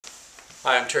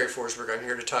Hi, I'm Terry Forsberg. I'm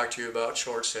here to talk to you about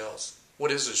short sales.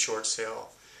 What is a short sale?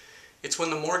 It's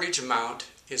when the mortgage amount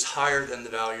is higher than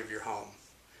the value of your home.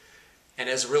 And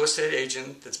as a real estate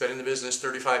agent that's been in the business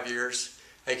 35 years,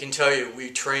 I can tell you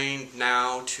we train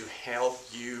now to help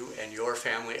you and your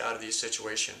family out of these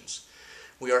situations.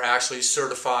 We are actually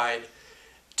certified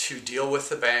to deal with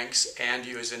the banks and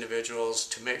you as individuals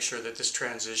to make sure that this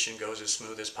transition goes as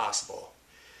smooth as possible.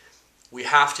 We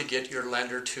have to get your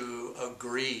lender to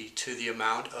agree to the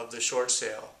amount of the short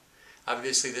sale.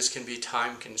 Obviously, this can be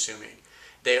time consuming.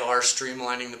 They are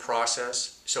streamlining the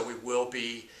process, so we will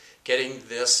be getting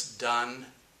this done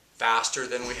faster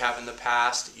than we have in the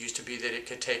past. It used to be that it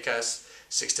could take us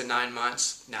 6 to 9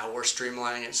 months. Now we're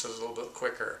streamlining it so it's a little bit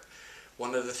quicker.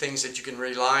 One of the things that you can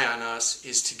rely on us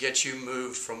is to get you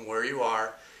moved from where you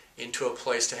are into a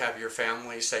place to have your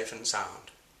family safe and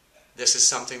sound. This is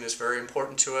something that's very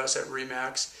important to us at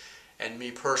RE/MAX and me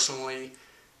personally.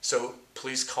 So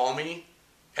please call me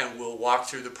and we'll walk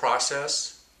through the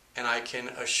process, and I can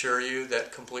assure you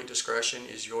that complete discretion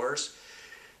is yours.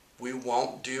 We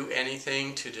won't do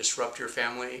anything to disrupt your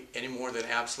family any more than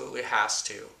absolutely has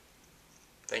to.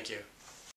 Thank you.